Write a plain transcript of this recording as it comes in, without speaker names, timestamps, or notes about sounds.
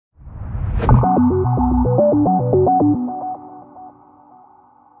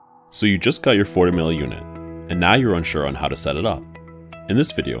So you just got your FortiMail unit, and now you're unsure on how to set it up. In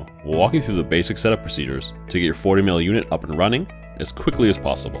this video, we'll walk you through the basic setup procedures to get your FortiMail unit up and running as quickly as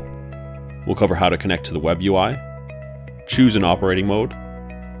possible. We'll cover how to connect to the web UI, choose an operating mode,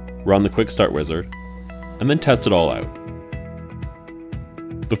 run the quick start wizard, and then test it all out.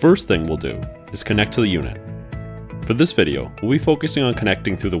 The first thing we'll do is connect to the unit. For this video, we'll be focusing on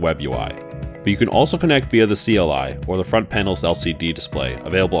connecting through the web UI, but you can also connect via the CLI or the front panel's LCD display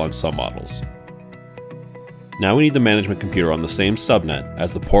available on some models. Now we need the management computer on the same subnet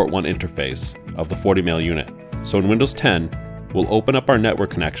as the port 1 interface of the FortiMail unit. So in Windows 10, we'll open up our network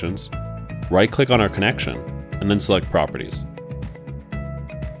connections, right-click on our connection, and then select Properties.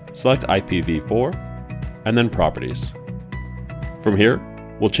 Select IPv4, and then Properties. From here,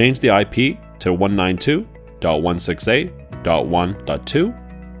 we'll change the IP to 192.168.1.2,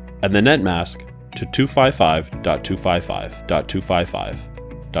 and the net mask to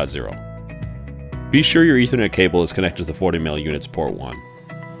 255.255.255.0. Be sure your Ethernet cable is connected to the FortiMail unit's port 1.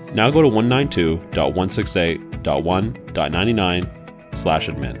 Now go to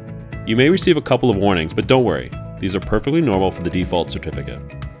 192.168.1.99/admin. You may receive a couple of warnings, but don't worry, these are perfectly normal for the default certificate.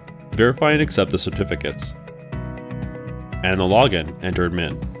 Verify and accept the certificates. And in the login, enter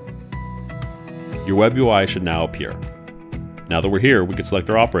admin. Your web UI should now appear. Now that we're here, we can select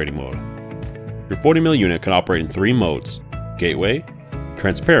our operating mode. Your FortiMail unit can operate in 3 modes: Gateway,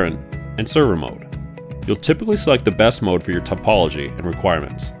 Transparent, and Server mode. You'll typically select the best mode for your topology and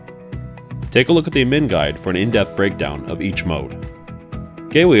requirements. Take a look at the admin guide for an in-depth breakdown of each mode.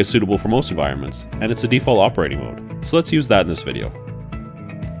 Gateway is suitable for most environments, and it's the default operating mode, so let's use that in this video.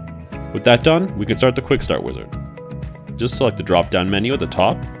 With that done, we can start the quick start wizard. Just select the drop-down menu at the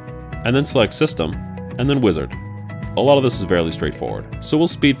top, and then select System, and then Wizard. A lot of this is fairly straightforward, so we'll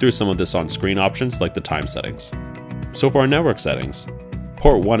speed through some of this on-screen options like the time settings. So for our network settings,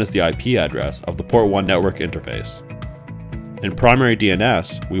 port 1 is the IP address of the port 1 network interface. In primary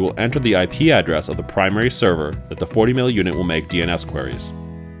DNS, we will enter the IP address of the primary server that the FortiMail unit will make DNS queries.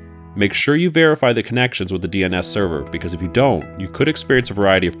 Make sure you verify the connections with the DNS server, because if you don't, you could experience a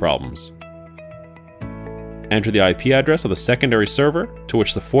variety of problems. Enter the IP address of the secondary server to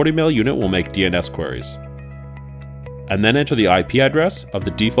which the FortiMail unit will make DNS queries. And then enter the IP address of the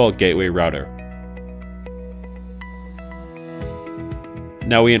default gateway router.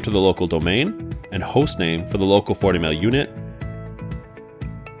 Now we enter the local domain and hostname for the local FortiMail unit,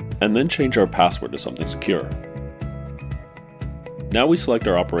 and then change our password to something secure. Now we select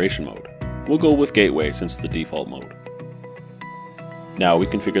our operation mode. We'll go with Gateway since it's the default mode. Now we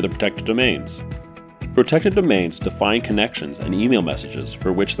configure the protected domains. Protected domains define connections and email messages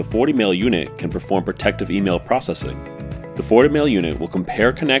for which the FortiMail unit can perform protective email processing. The FortiMail unit will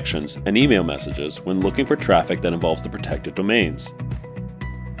compare connections and email messages when looking for traffic that involves the protected domains.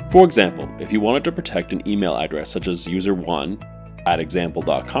 For example, if you wanted to protect an email address such as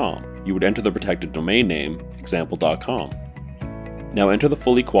user1@example.com, you would enter the protected domain name example.com. Now enter the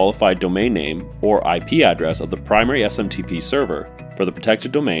fully qualified domain name or IP address of the primary SMTP server for the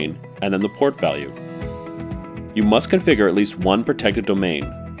protected domain, and then the port value. You must configure at least one protected domain.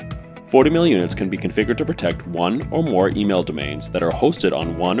 FortiMail units can be configured to protect one or more email domains that are hosted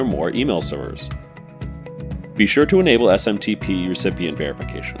on one or more email servers. Be sure to enable SMTP recipient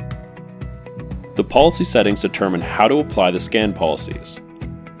verification. The policy settings determine how to apply the scan policies.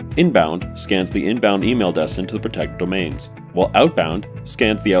 Inbound scans the inbound email destined to the protected domains, while outbound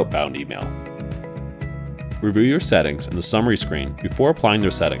scans the outbound email. Review your settings in the summary screen before applying their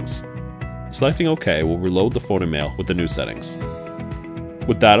settings. Selecting OK will reload the FortiMail with the new settings.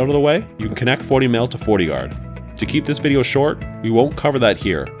 With that out of the way, you can connect FortiMail to FortiGuard. To keep this video short, we won't cover that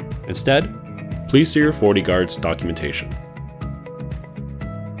here. Instead, please see your FortiGuard's documentation.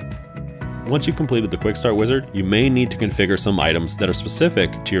 Once you've completed the Quick Start Wizard, you may need to configure some items that are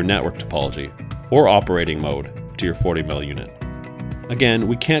specific to your network topology or operating mode to your FortiMail unit. Again,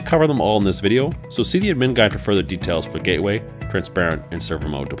 we can't cover them all in this video, so see the admin guide for further details for Gateway, Transparent, and Server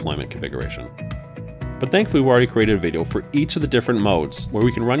mode deployment configuration. But thankfully, we've already created a video for each of the different modes where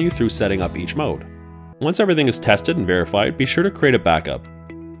we can run you through setting up each mode. Once everything is tested and verified, be sure to create a backup.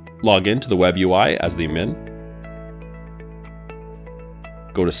 Log in to the web UI as the admin.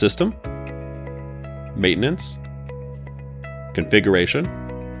 Go to System, Maintenance, Configuration,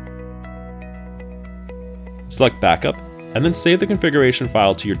 select Backup, and then save the configuration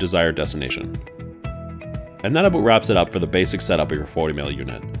file to your desired destination. And that about wraps it up for the basic setup of your FortiMail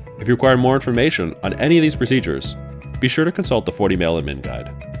unit. If you require more information on any of these procedures, be sure to consult the FortiMail admin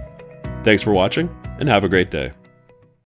guide. Thanks for watching, and have a great day.